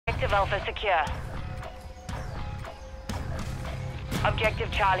Objective Alpha secure.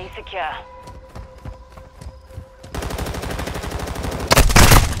 Objective Charlie secure.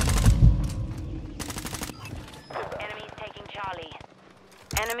 Enemies taking Charlie.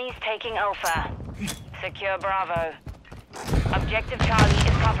 Enemies taking Alpha. Secure Bravo. Objective Charlie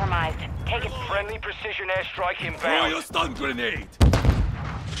is compromised. Take it. Friendly precision airstrike Throw inbound. your stun grenade!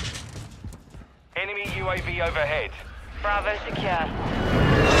 Enemy UAV overhead. Bravo secure.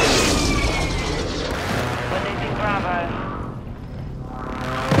 We're losing Bravo.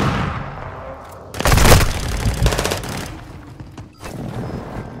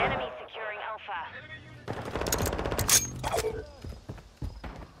 Enemy securing Alpha.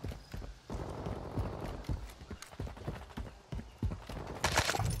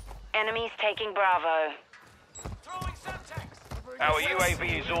 Enemies taking Bravo. Our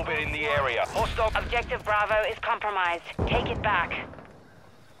UAV is orbiting the area. Hostile. Objective Bravo is compromised. Take it back.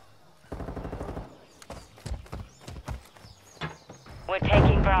 We're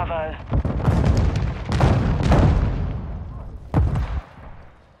taking Bravo.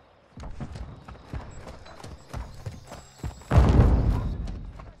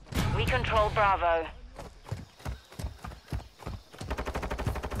 We control Bravo.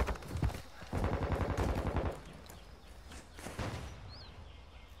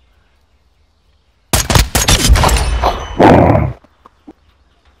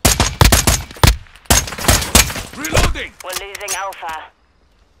 Reloading! We're losing Alpha.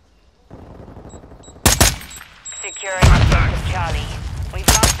 Securing objective Charlie. We've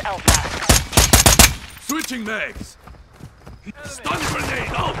lost Alpha. Switching mags! Stun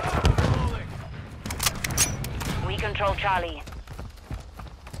grenade out! We control Charlie.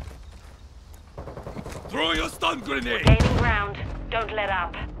 Throw your stun grenade! Gaining ground. Don't let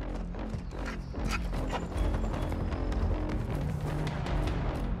up.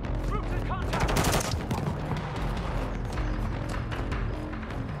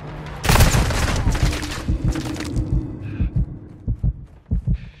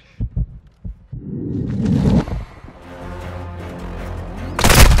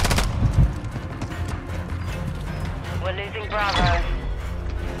 We're losing Bravo.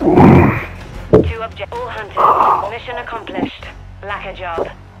 Two objects. All hunters. Mission accomplished. Lack a job.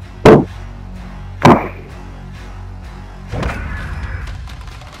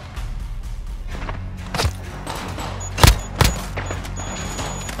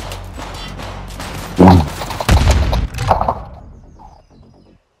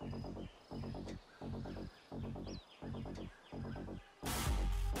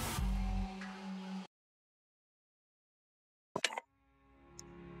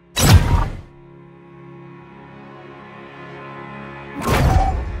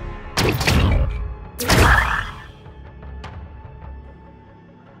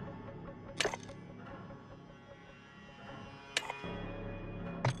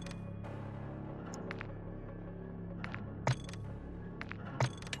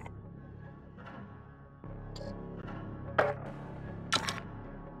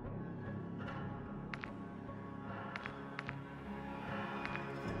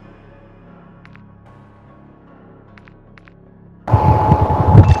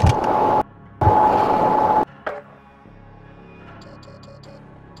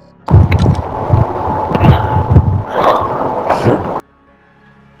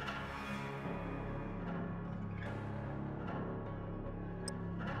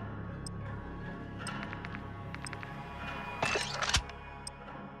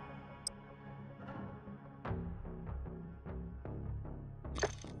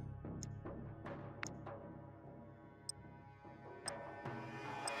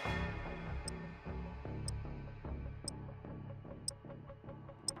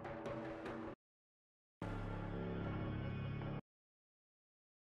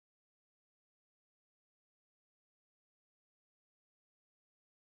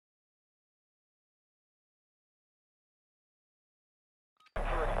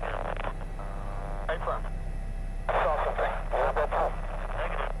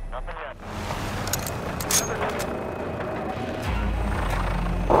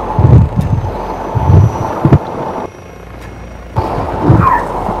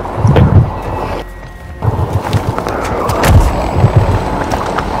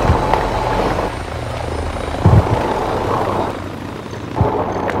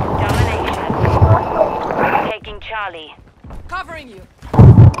 Charlie. Covering you.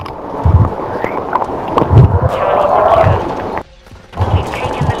 Charlie secure. We've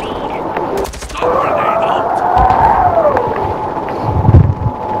taken the lead. Stun grenade out!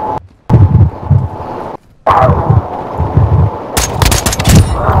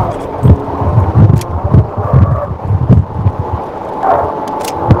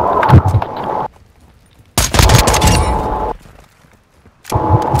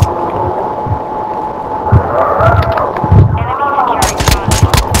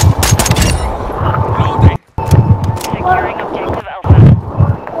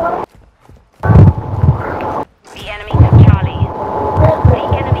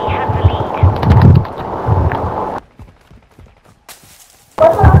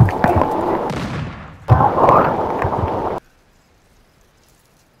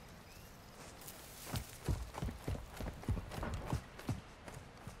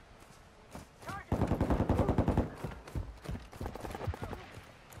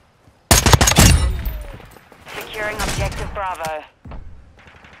 Securing objective Bravo.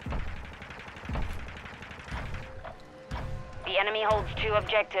 The enemy holds 2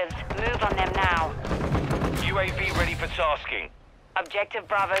 objectives. Move on them now. UAV ready for tasking. Objective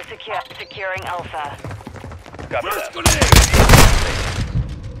Bravo secure. Securing Alpha. Copy First that.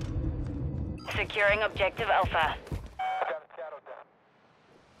 grenade! Securing objective Alpha.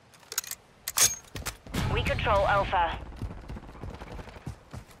 We control Alpha.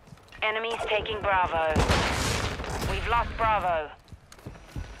 Enemies taking Bravo. We've lost Bravo.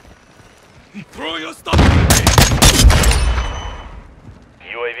 Throw your stun grenade!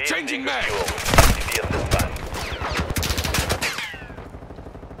 UAV Changing mag. CDS this time.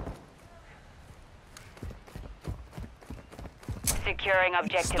 Securing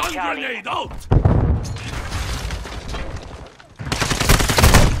objective Stun Charlie. grenade out!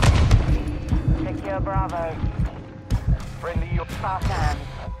 Secure Bravo. Friendly Fast hands.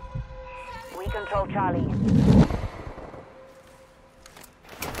 We control Charlie.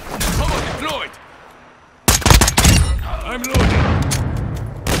 Cover deployed! I'm loading!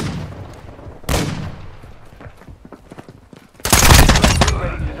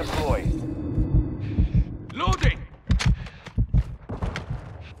 ready to deploy. Loading!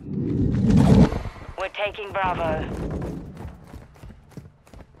 We're taking Bravo.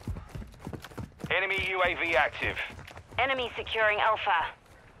 Enemy UAV active. Enemy securing Alpha.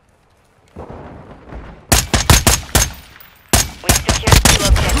 We've secured 2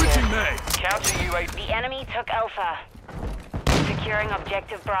 Switching objectives. mags! Counter UAV. The enemy took Alpha. Securing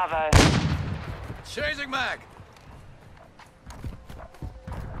objective Bravo. Chasing mag!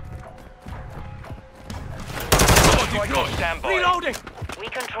 Cover Strike on deployed! standby. Reloading! We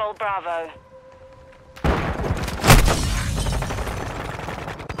control Bravo.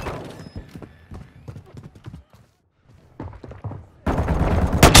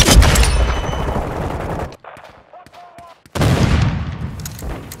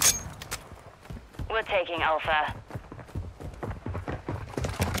 We're taking Alpha.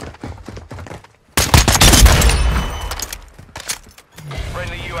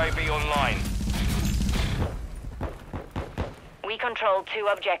 Friendly UAV online. We control 2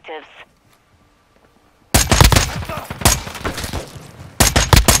 objectives.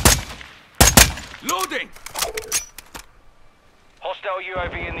 Loading! Hostile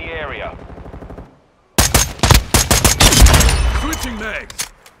UAV in the area. Switching mags!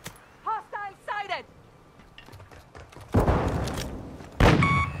 Hostile sighted!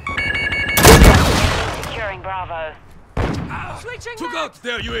 Securing Bravo. Switching Took mag! out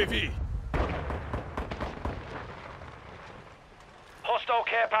their UAV! Hostile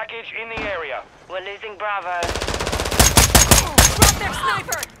care package in the area. We're losing Bravo. Drop their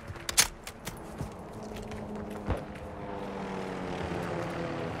sniper!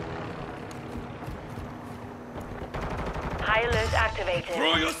 High alert activated.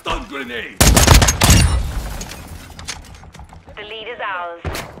 Throw your stun grenade! The lead is ours.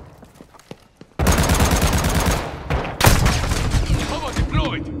 Cover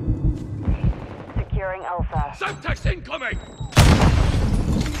deployed! Securing Alpha. Semtex incoming!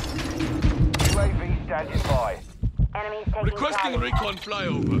 UAV standing by. Enemies taking Requesting Charlie. recon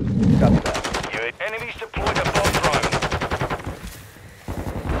flyover. Copy that. Enemies deployed a bomb drone.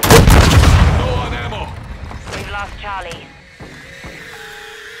 Low on ammo. We've lost Charlie.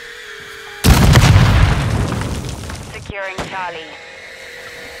 Securing Charlie.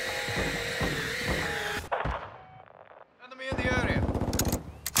 Enemy in the area.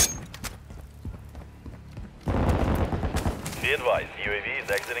 Be advised, UAV is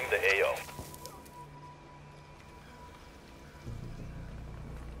exiting the AO.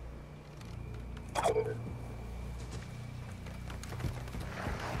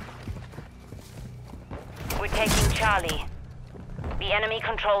 We're taking Charlie. The enemy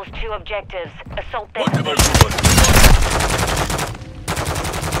controls 2 objectives. Assault their Whatever you position. want.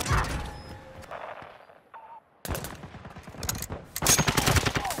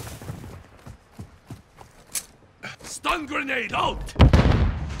 Stun grenade out!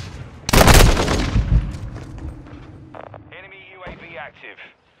 Enemy UAV active.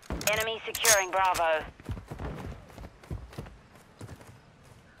 Enemy securing Bravo.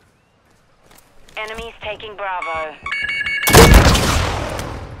 Enemies taking Bravo.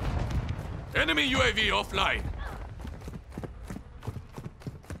 Enemy UAV offline.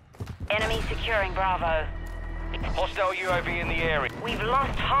 Enemy securing Bravo. Hostile UAV in the area. We've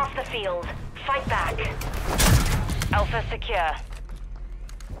lost half the field. Fight back. Alpha secure.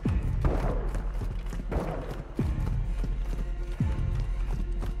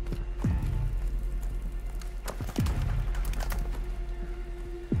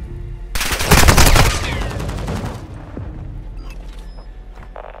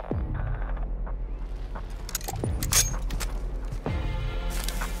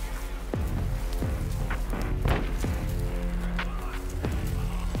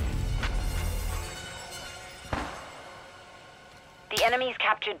 Enemies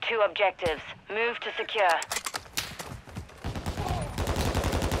captured 2 objectives. Move to secure.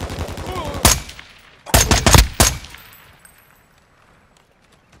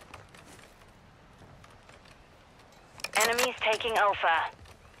 Enemies taking Alpha.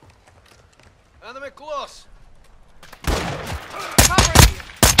 Enemy close. Covering you.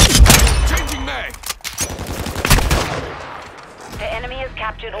 Changing mag. The enemy has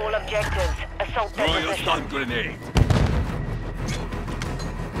captured all objectives. Assault their Throw your position. stun grenade.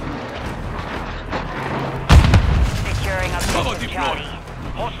 Securing Cover objective deployed. Charlie.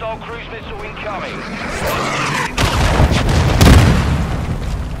 Hostile cruise missile incoming. Stun grenade.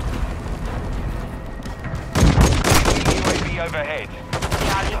 UAV overhead.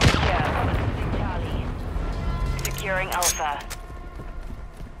 Charlie secure. Losing Charlie. Securing Alpha.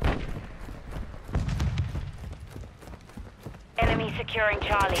 Enemy securing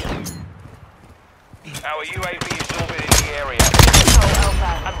Charlie. Our UAV is orbiting the area. Control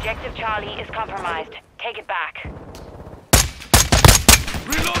Alpha. Objective Charlie is compromised. Take it back.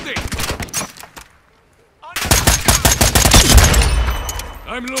 Reloading.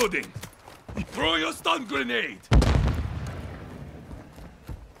 I'm loading. Throw your stun grenade.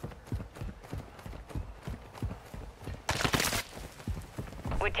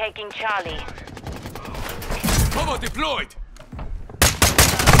 We're taking Charlie. Cover deployed.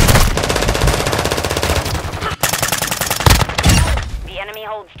 The enemy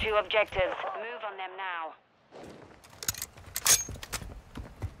holds 2 objectives. Move on them now.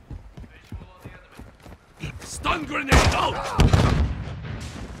 Stun grenade out.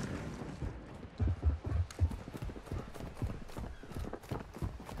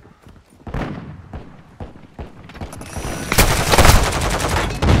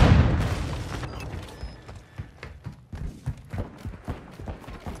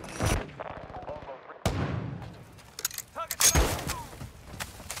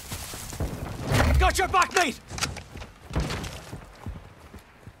 Got your back, mate!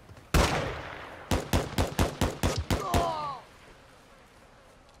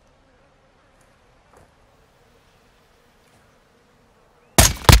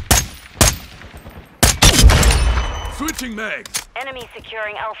 Switching mags. Enemy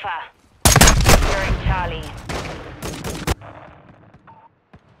securing Alpha. Securing Charlie.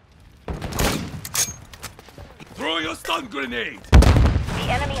 Throw your stun grenade. The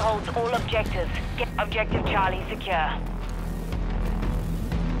enemy holds all objectives. Get objective Charlie secure.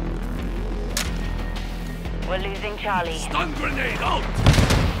 We're losing Charlie. Stun grenade out.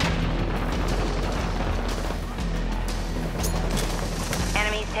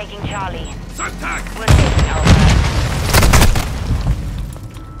 Enemies taking Charlie. Attack. We're taking Alpha.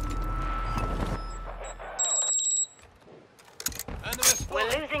 We're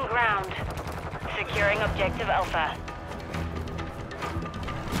losing ground. Securing objective Alpha.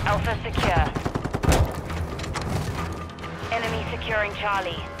 Alpha secure. Enemy securing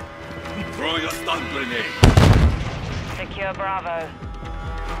Charlie. Throw your stun grenade. Secure Bravo.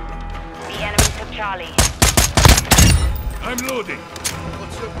 The enemy took Charlie. I'm loading.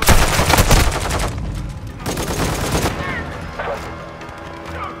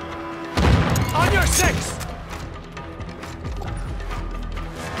 On your 6!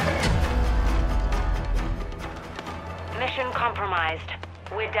 Mission compromised.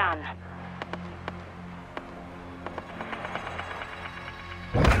 We're done.